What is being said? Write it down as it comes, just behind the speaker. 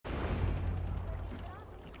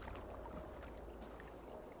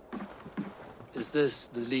Is this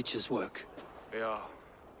the leech's work? Yeah.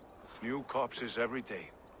 New corpses every day.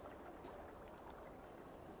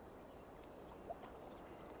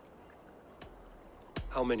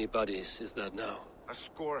 How many bodies is that now? A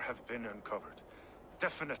score have been uncovered.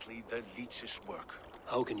 Definitely the leech's work.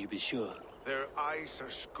 How can you be sure? Their eyes are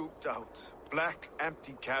scooped out. Black,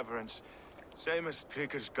 empty caverns. Same as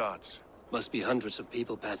Trigger's gods. Must be hundreds of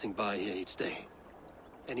people passing by here each day.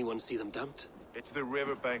 Anyone see them dumped? It's the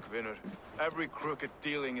riverbank, Vinner. Every crooked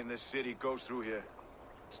dealing in this city goes through here.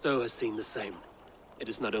 Stowe has seen the same. It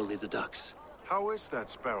is not only the ducks. How is that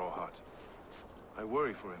Sparrow hut? I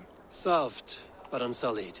worry for him. Soft, but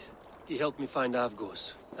unsullied. He helped me find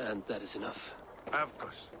Avgos, and that is enough.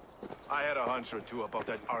 Avgos. I had a hunch or two about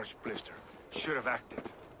that arse blister. Should have acted.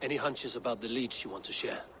 Any hunches about the leech you want to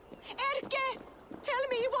share? Erke! Tell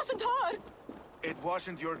me it wasn't her! It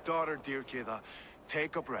wasn't your daughter, dear Kida.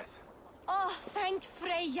 Take a breath. Oh, thank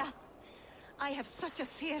Freya. I have such a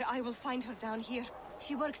fear I will find her down here.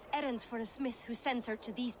 She works errands for a smith who sends her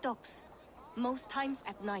to these docks. Most times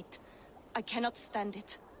at night. I cannot stand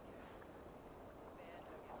it.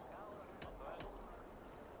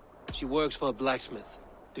 She works for a blacksmith.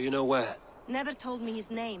 Do you know where? Never told me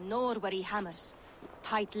his name, nor where he hammers.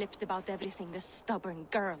 Tight-lipped about everything, the stubborn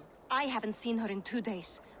girl. I haven't seen her in 2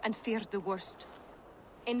 days, and feared the worst.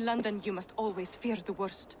 In London, you must always fear the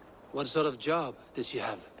worst. What sort of job did she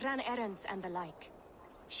have? Ran errands and the like.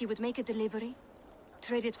 She would make a delivery,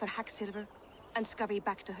 trade it for hack silver, and scurry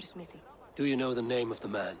back to her smithy. Do you know the name of the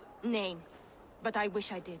man? Name. But I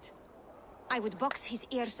wish I did. I would box his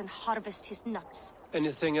ears and harvest his nuts.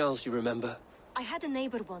 Anything else you remember? I had a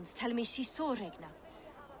neighbor once tell me she saw Regna,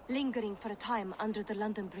 lingering for a time under the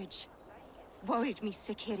London Bridge. Worried me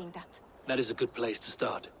sick hearing that. That is a good place to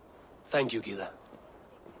start. Thank you, Gila.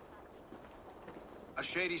 A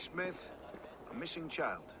shady smith, a missing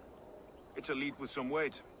child. It's a lead with some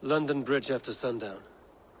weight. London Bridge after sundown.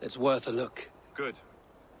 It's worth a look. Good.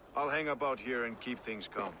 I'll hang about here and keep things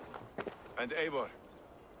calm. And Eivor,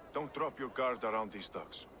 don't drop your guard around these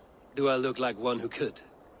ducks. Do I look like one who could?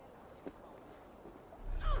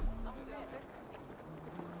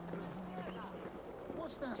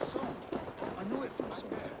 What's that song? I know it from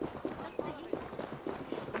somewhere.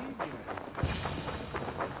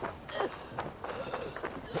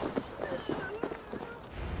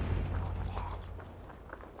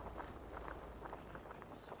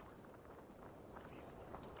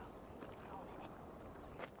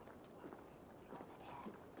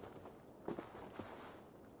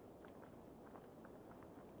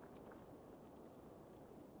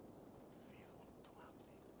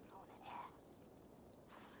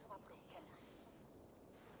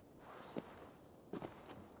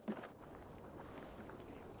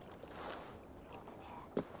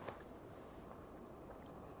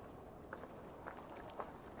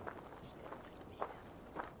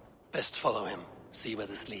 Best follow him. See where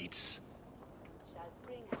this leads.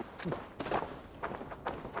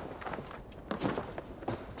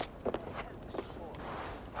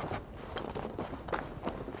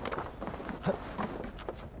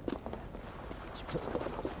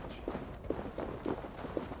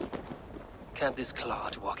 Can't this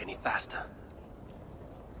clod walk any faster?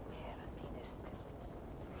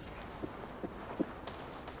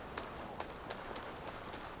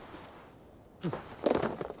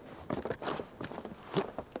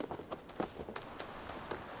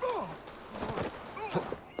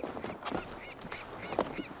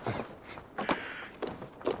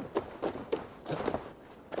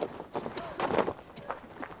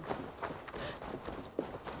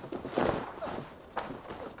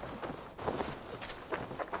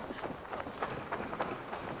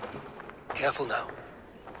 Careful now.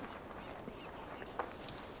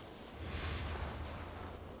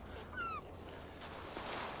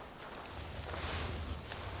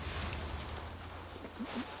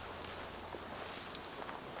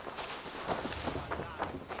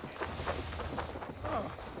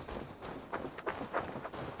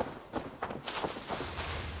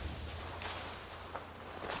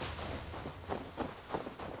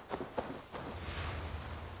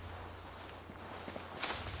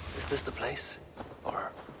 Is this the place?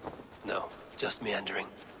 Or... no, just meandering.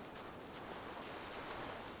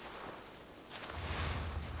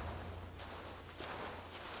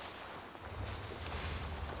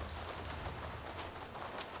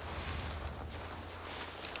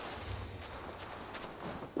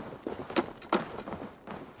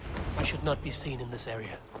 I should not be seen in this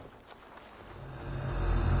area.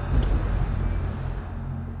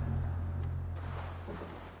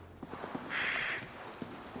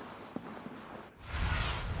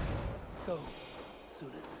 Go,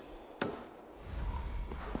 Lunden.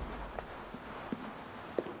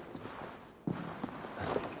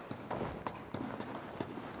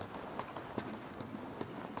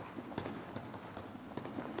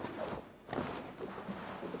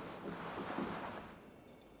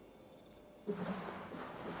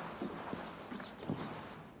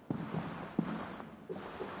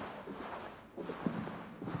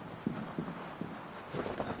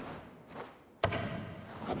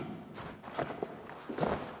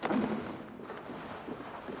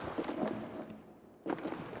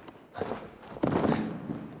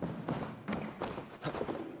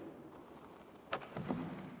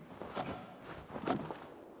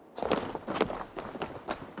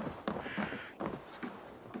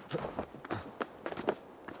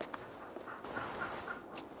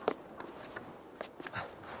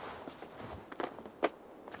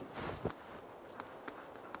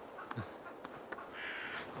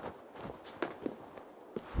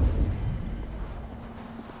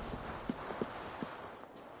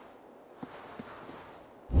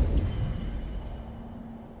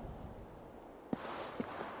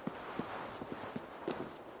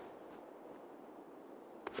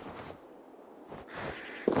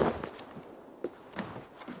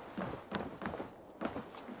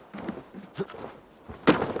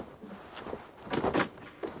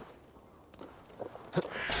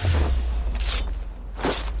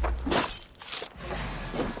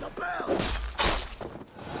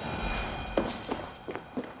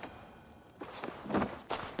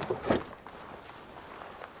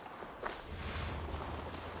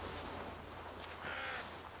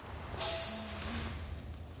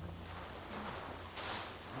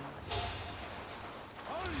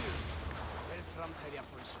 Terja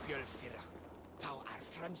for spjöld fyrra. Þá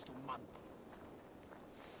fremstu mann.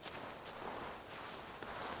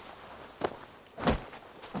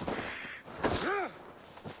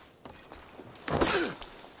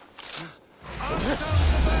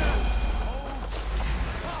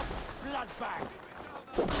 Blood bag!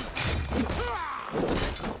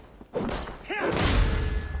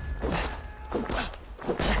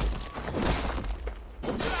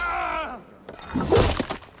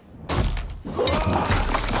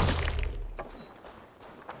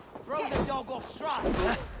 Throw the dog off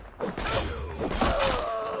stride!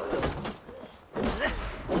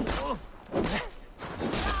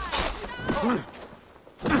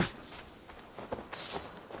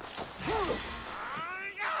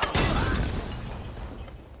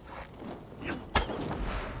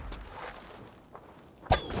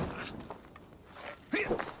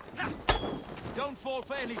 Don't fall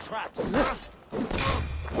for any traps.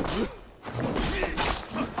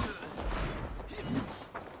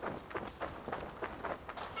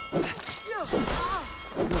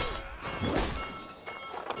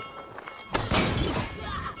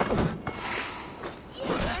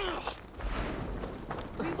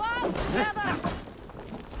 We walk together.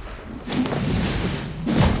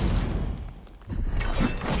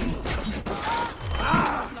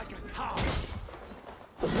 Like a cow.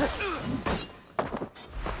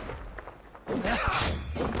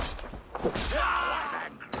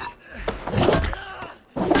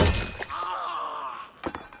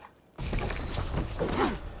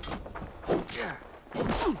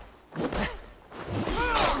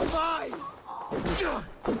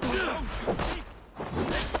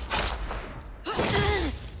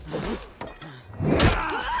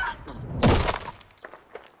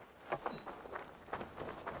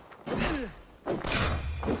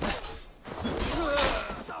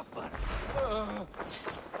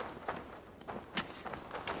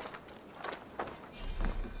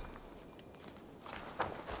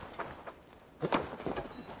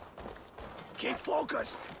 Keep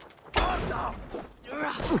focused! Guard down!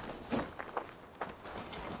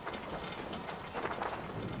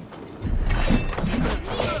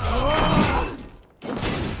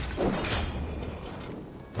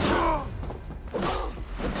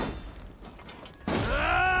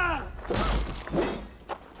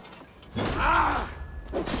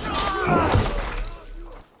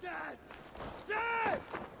 Dead! Dead!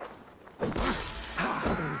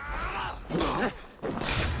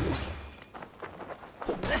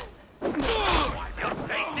 Your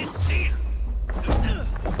face is sealed.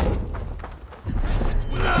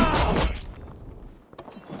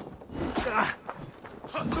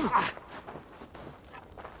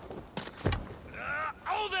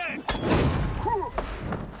 Oh then!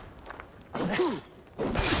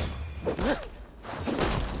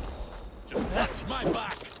 Just watch my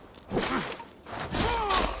back.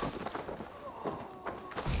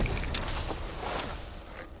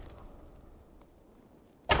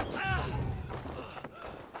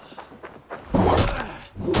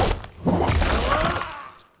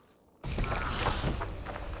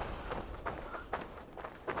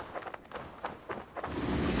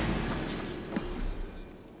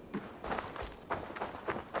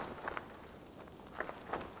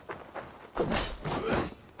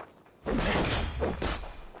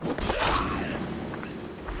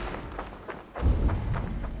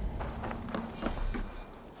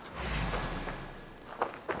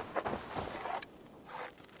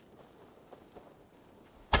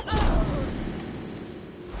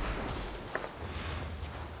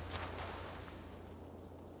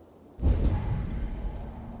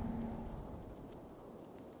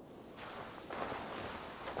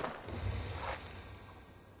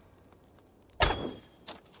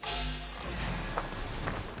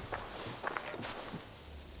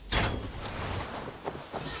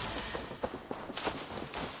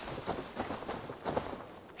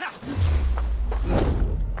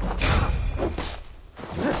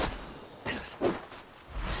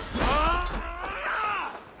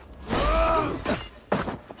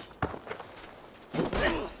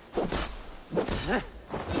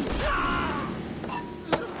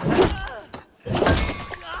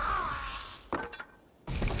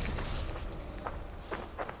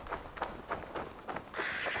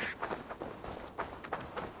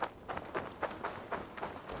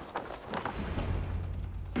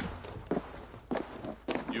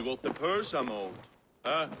 You got the purse I'm owed.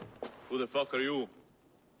 Huh? Who the fuck are you?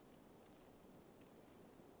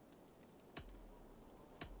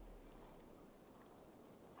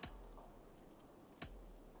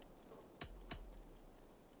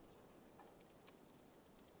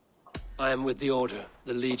 I am with the Order.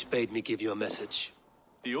 The Leech bade me give you a message.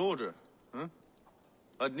 The Order, huh?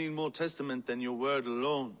 I'd need more testament than your word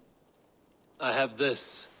alone. I have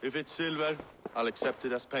this. If it's silver, I'll accept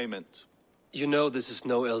it as payment. You know this is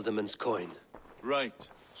no Elderman's coin. Right.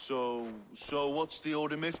 So what's the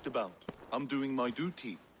Order miffed about? I'm doing my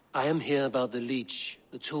duty. I am here about the Leech.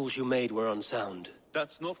 The tools you made were unsound.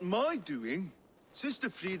 That's not my doing. Sister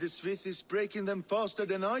Frida Smith is breaking them faster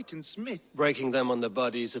than I can smith. Breaking them on the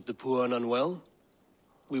bodies of the poor and unwell?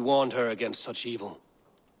 We warned her against such evil.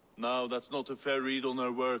 No, that's not a fair read on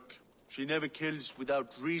her work. She never kills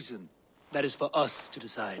without reason. That is for us to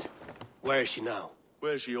decide. Where is she now?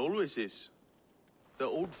 Where she always is. The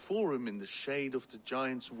old forum in the shade of the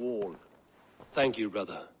Giant's Wall. Thank you,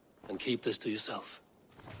 brother. And keep this to yourself.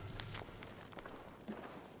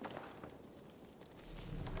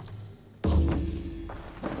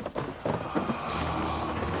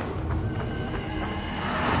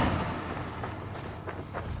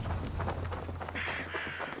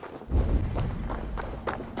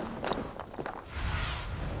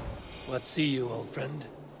 What see you, old friend?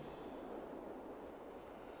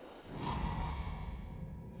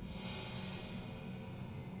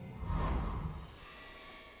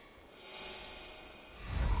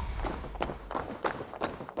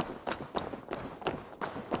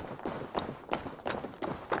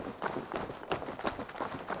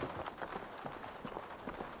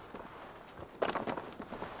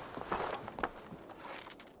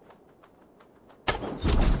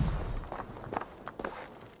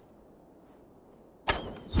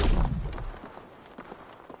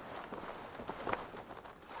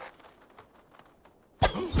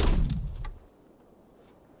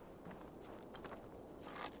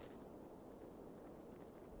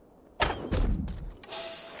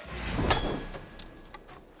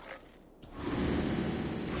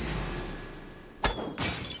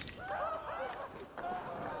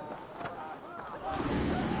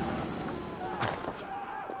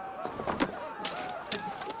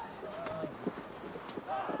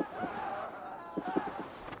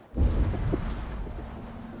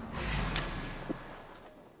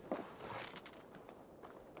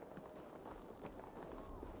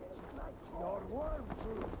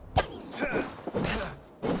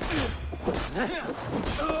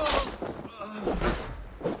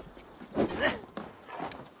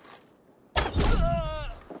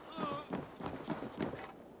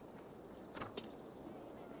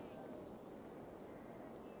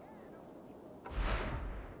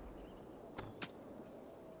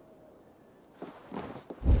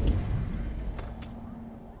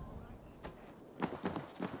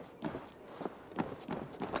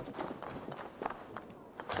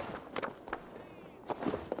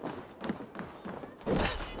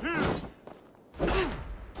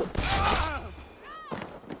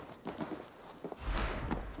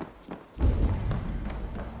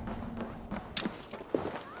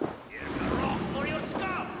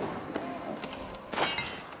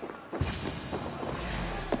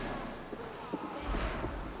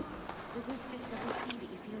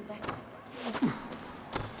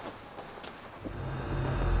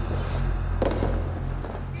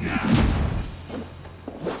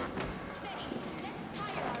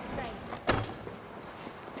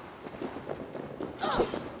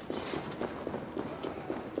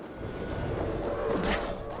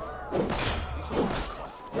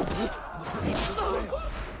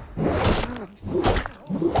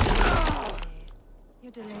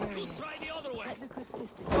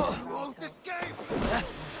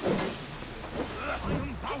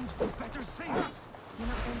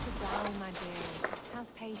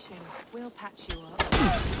 We'll patch you up.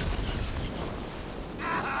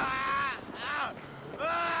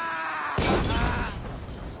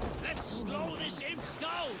 Let's slow this imp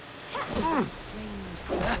down! Strange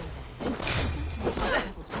creature there.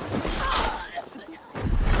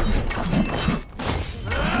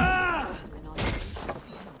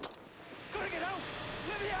 Gotta get out!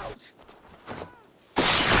 Let me out!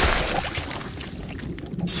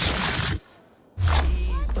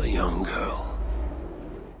 A young girl.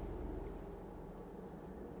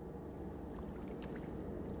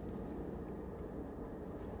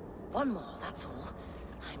 One more, that's all.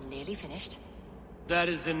 I'm nearly finished. That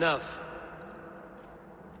is enough.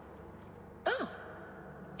 Oh,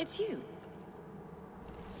 it's you.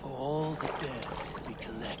 For all the dead we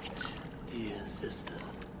collect, dear sister,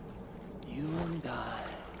 you and I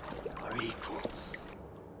are equals.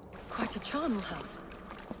 Quite a charnel house.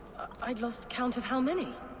 I'd lost count of how many.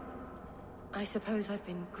 I suppose I've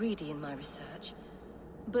been greedy in my research,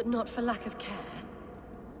 but not for lack of care.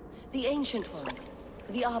 The ancient ones,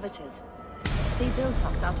 the arbiters, They built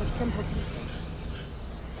us out of simple pieces.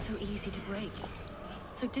 So easy to break.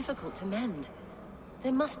 So difficult to mend.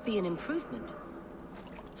 There must be an improvement.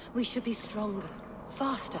 We should be stronger,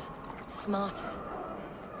 faster, smarter.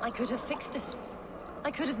 I could have fixed us. I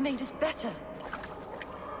could have made us better.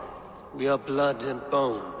 We are blood and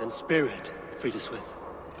bone and spirit, Friedeswith.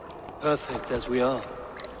 Perfect as we are.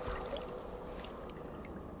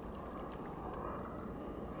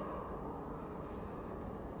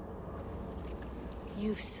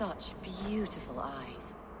 You've such beautiful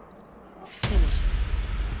eyes. Finish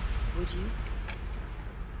it, would you?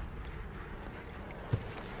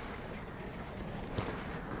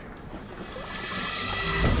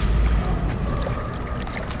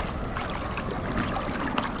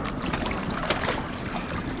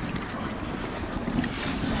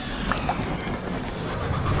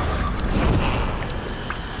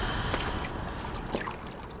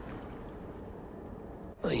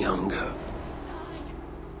 A young girl.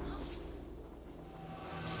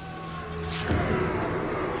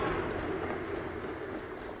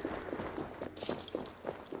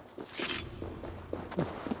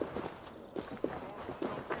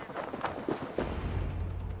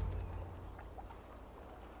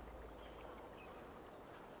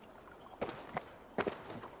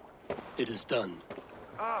 It is done.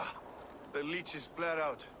 Ah, the leech is bled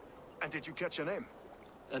out. And did you catch a name?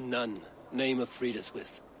 A nun, name of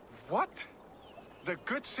Friedeswith. What? The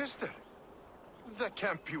good sister? That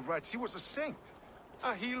can't be right. She was a saint.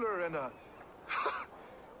 A healer and a...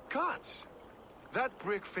 Gods! That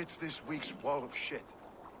brick fits this week's wall of shit.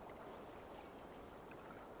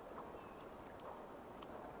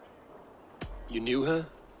 You knew her?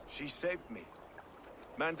 She saved me.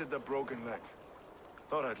 Mended the broken leg.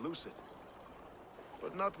 Thought I'd lose it.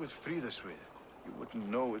 But not with Friedeswith. You wouldn't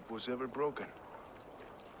know it was ever broken.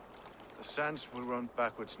 The sands will run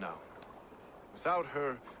backwards now. Without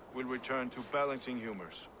her, we'll return to balancing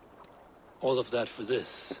humors. All of that for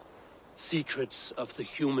this. Secrets of the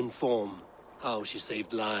human form. How she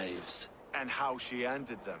saved lives. And how she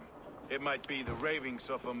ended them. It might be the ravings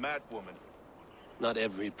of a mad woman. Not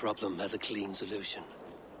every problem has a clean solution.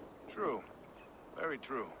 True. Very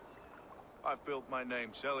true. I've built my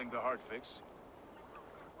name selling the heart fix.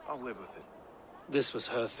 I'll live with it. This was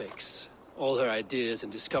her fix. All her ideas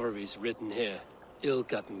and discoveries written here.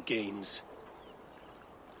 Ill-gotten gains.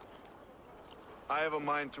 I have a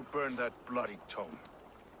mind to burn that bloody tome.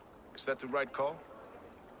 Is that the right call?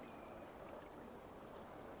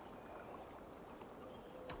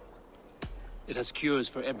 It has cures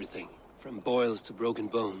for everything, from boils to broken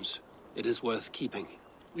bones. It is worth keeping.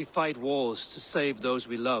 We fight wars to save those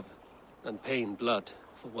we love, and pay in blood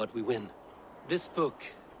for what we win. This book,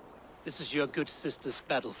 this is your good sister's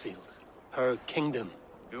battlefield. Her kingdom.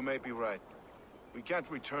 You may be right. We can't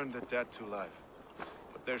return the dead to life.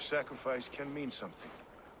 But their sacrifice can mean something.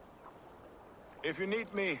 If you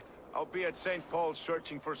need me, I'll be at St. Paul's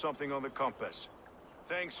searching for something on the compass.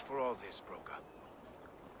 Thanks for all this, Broca.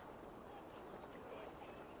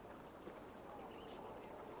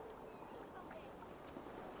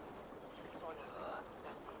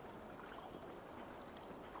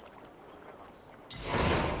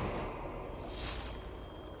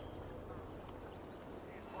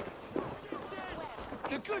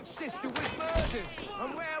 The good sister was murdered,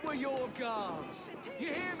 and where were your guards? You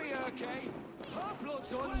hear me, okay? Her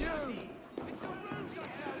blood's on you! It's a ruse, I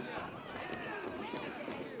tell you!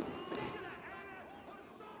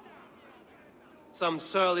 Some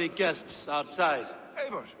surly guests outside.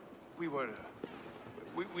 Eivor, we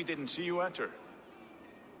didn't see you enter.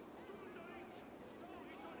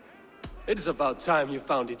 It is about time you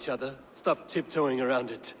found each other. Stop tiptoeing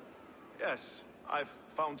around it. Yes, I've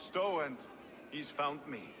found Stowe and he's found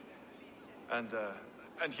me. And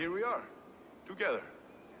here we are, together.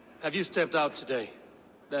 Have you stepped out today?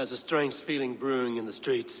 There's a strange feeling brewing in the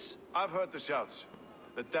streets. I've heard the shouts.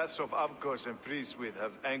 The deaths of Avgos and Frieswith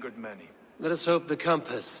have angered many. Let us hope the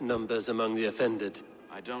compass numbers among the offended.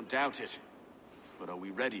 I don't doubt it. But are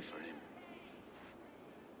we ready for him?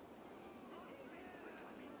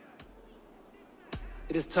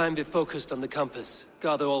 It is time we focused on the compass.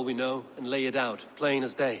 Gather all we know and lay it out, plain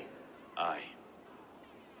as day. Aye.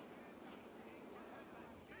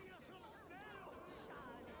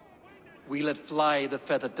 We let fly the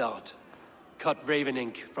feathered dart. Cut raven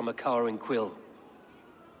ink from a cowering quill.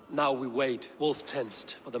 Now we wait,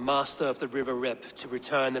 wolf-tensed, for the master of the River Rep to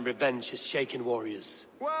return and revenge his shaken warriors.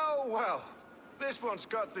 Well, well. This one's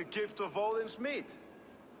got the gift of Odin's meat.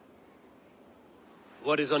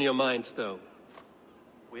 What is on your mind, Stowe?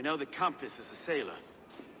 We know the Compass is a sailor.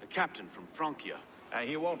 A captain from Francia. And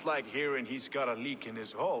he won't like hearing he's got a leak in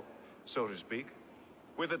his hull. so to speak.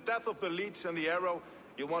 With the death of the leech and the arrow,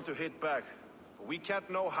 you'll want to hit back. But we can't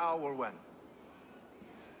know how or when.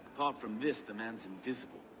 Apart from this, the man's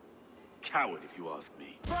invisible. Coward, if you ask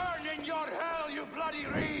me. Burn in your hell, you bloody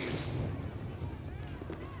reeves!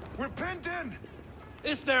 We're pinned in!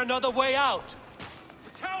 Is there another way out?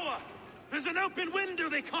 The tower! There's an open window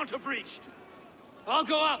they can't have reached! I'll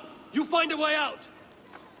go up! You find a way out!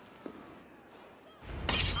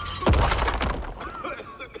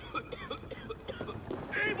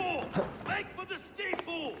 Evil! Make for the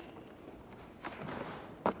steeple!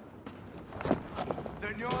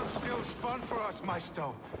 Then you're still spun for us,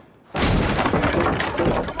 Maisto.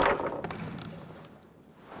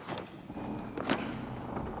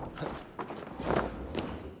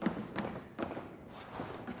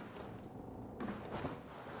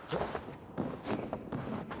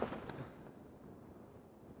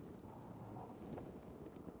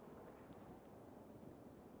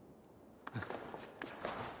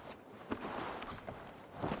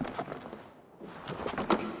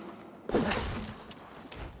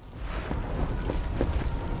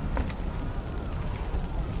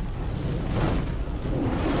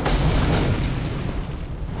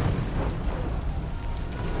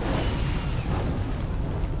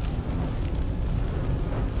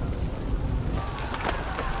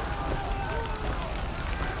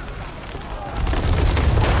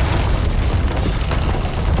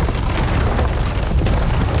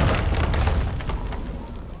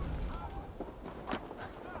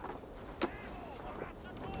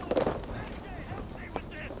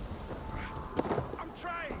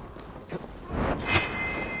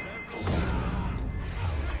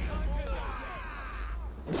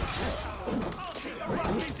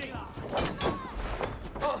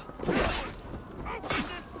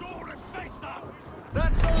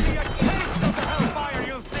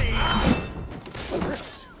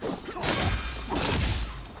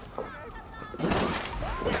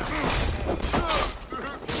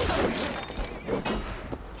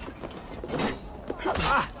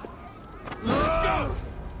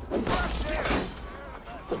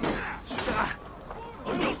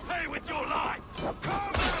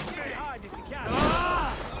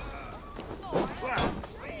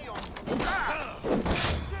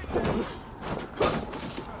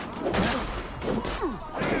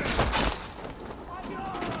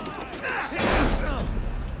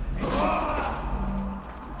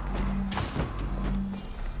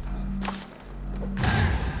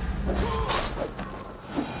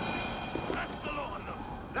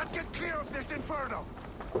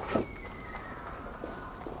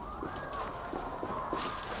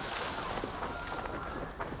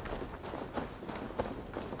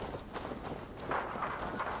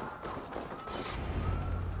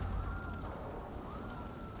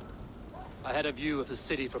 I had a view of the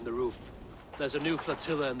city from the roof. There's a new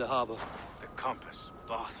flotilla in the harbor. The compass.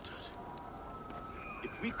 Bastard.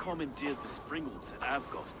 If we commandeered the Springles at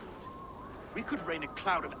Avgosbuild, we could rain a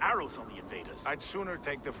cloud of arrows on the invaders. I'd sooner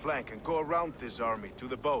take the flank and go around this army to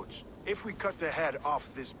the boats. If we cut the head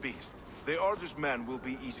off this beast, the Order's men will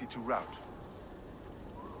be easy to rout.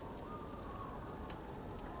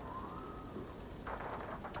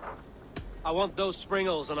 I want those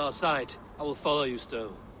Springles on our side. I will follow you,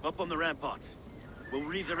 Stowe. Up on the ramparts. We'll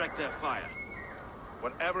redirect their fire.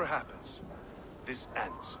 Whatever happens, this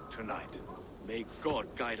ends tonight. May God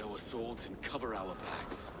guide our swords and cover our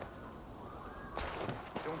backs.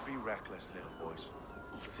 Don't be reckless, little boys.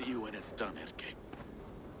 I'll see you when it's done, Erke.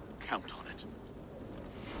 Count on it.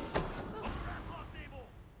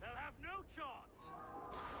 They'll have no chance.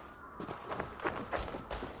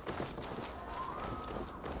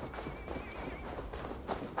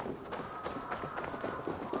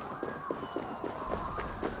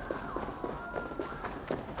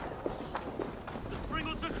 The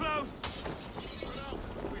Springles are close.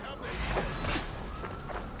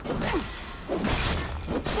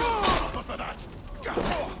 For that!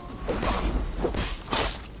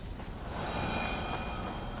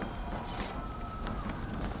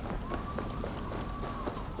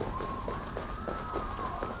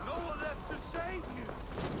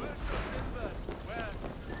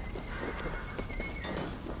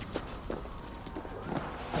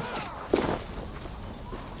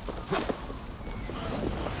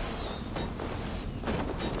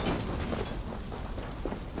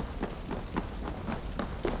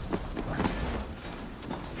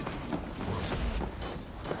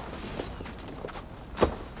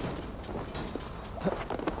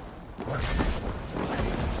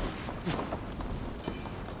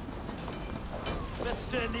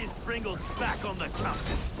 Turn these Springles back on the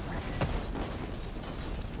compass.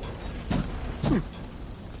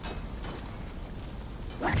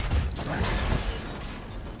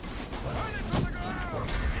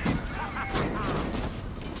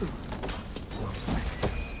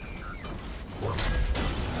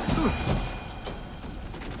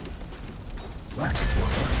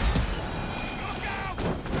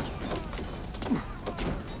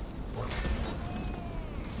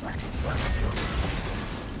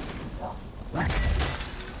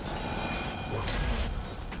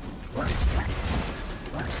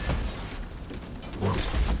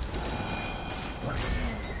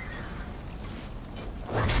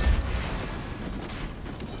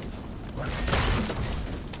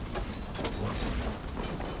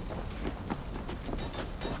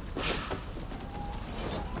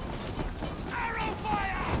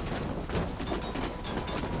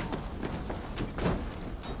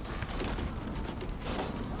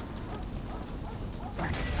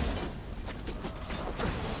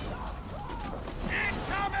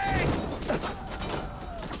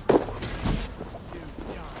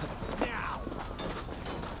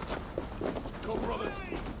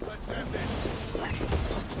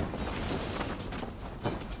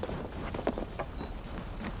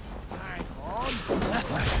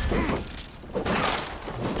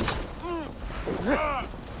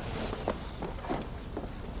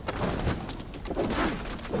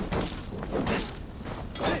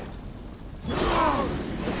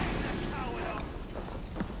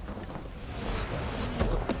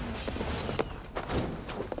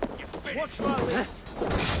 Watch my left.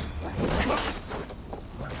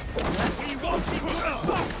 We won't keep you in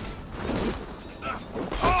box.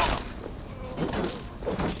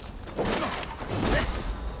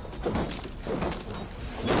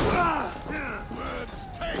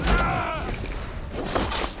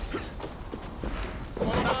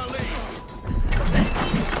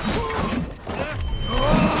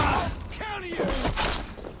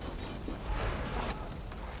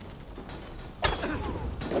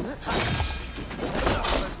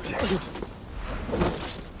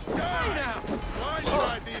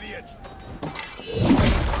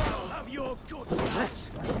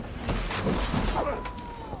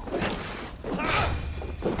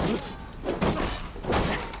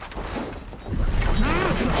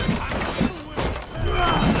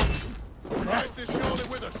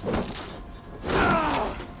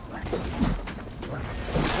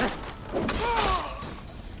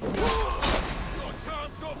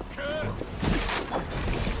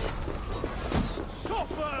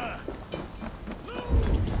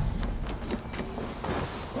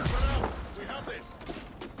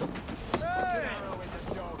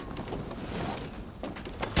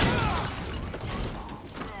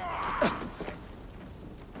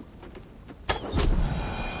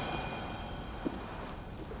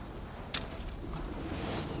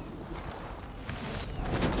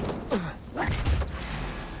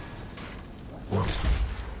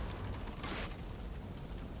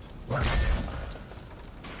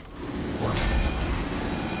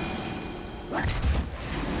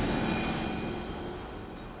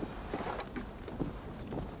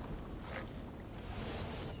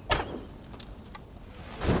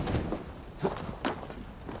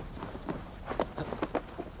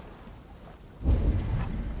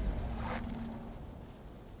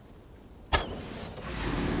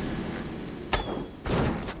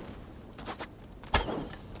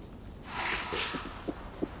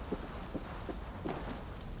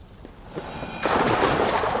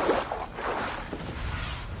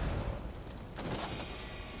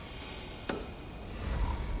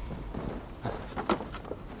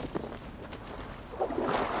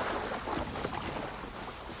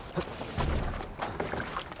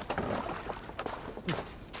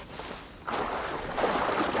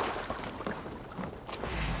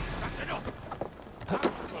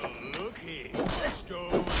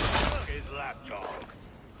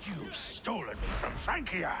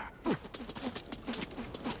 Frankia!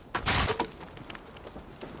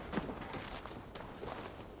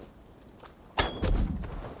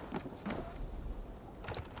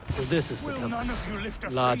 So this is the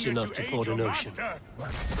compass, large enough to ford an ocean.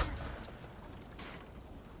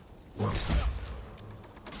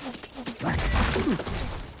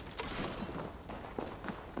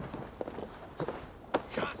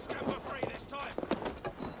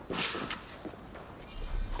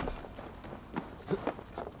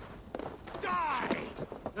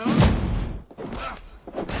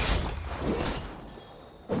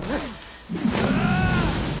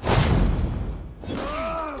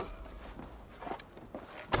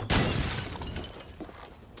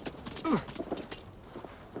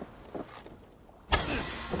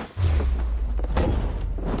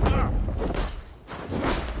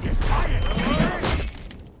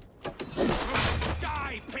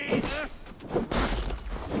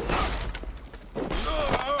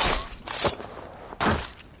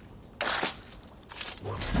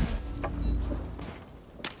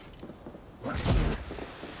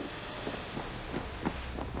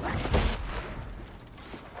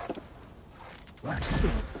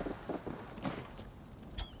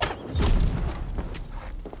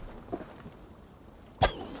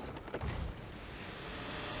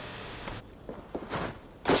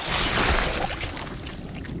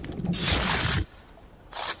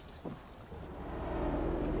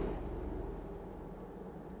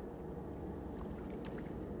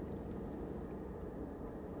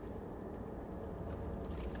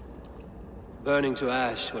 Burning to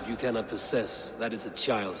ash what you cannot possess, that is a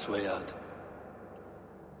child's way out.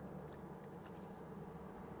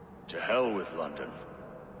 To hell with London.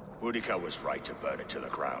 Boudica was right to burn it to the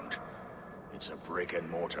ground. It's a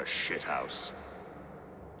brick-and-mortar shithouse.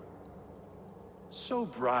 So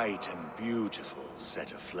bright and beautiful,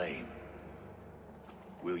 set aflame.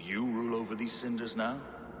 Will you rule over these cinders now?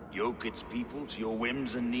 Yoke its people to your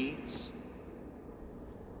whims and needs?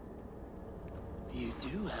 You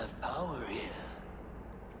do have power here.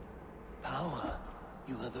 Power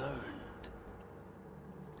you have earned.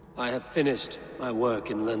 I have finished my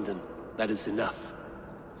work in London. That is enough.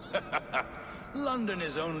 London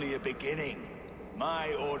is only a beginning.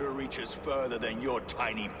 My order reaches further than your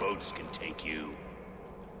tiny boats can take you.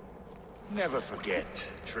 Never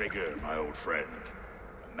forget, Trigger, my old friend.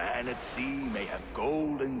 A man at sea may have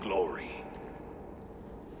gold and glory,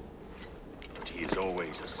 but he is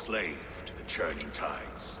always a slave to the churning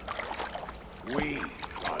tides. We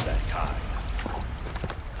are that tide.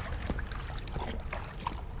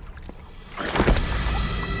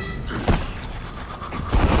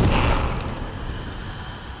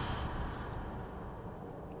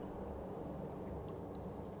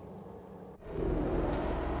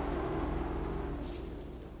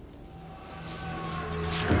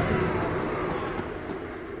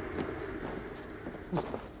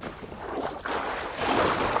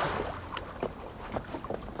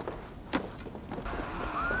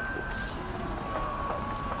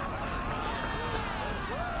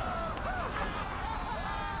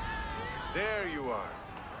 There you are.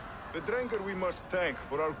 The drinker we must thank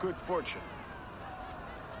for our good fortune.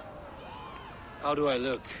 How do I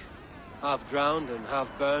look? Half drowned and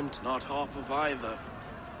half burned? Not half of either.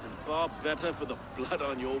 And far better for the blood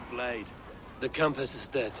on your blade. The compass is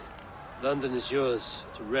dead. London is yours,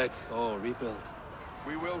 to wreck or rebuild.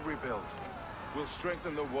 We will rebuild. We'll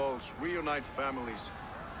strengthen the walls, reunite families,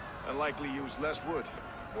 and likely use less wood,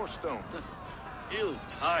 more stone.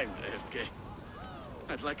 Ill-timed, Erke.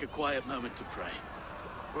 I'd like a quiet moment to pray.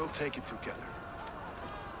 We'll take it together.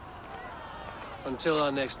 Until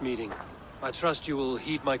our next meeting, I trust you will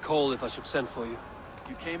heed my call if I should send for you.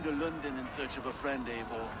 You came to Lunden in search of a friend,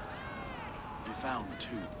 Eivor. You found two.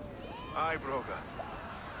 Aye, Broga.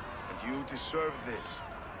 And you deserve this.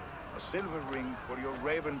 A silver ring for your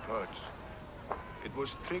raven perch. It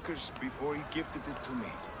was Trigger's before he gifted it to me.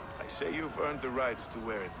 I say you've earned the right to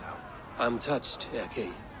wear it now. I'm touched,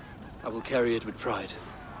 Erke. I will carry it with pride.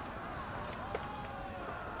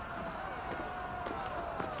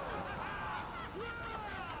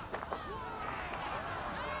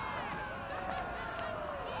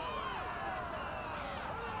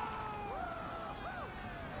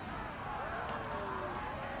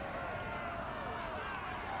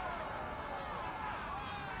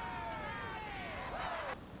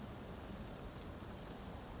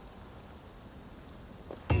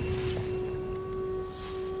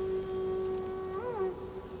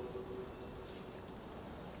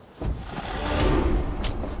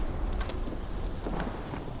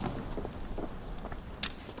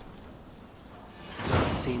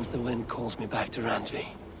 Seems the wind calls me back to Randvi.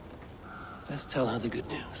 Let's tell her the good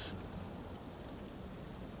news.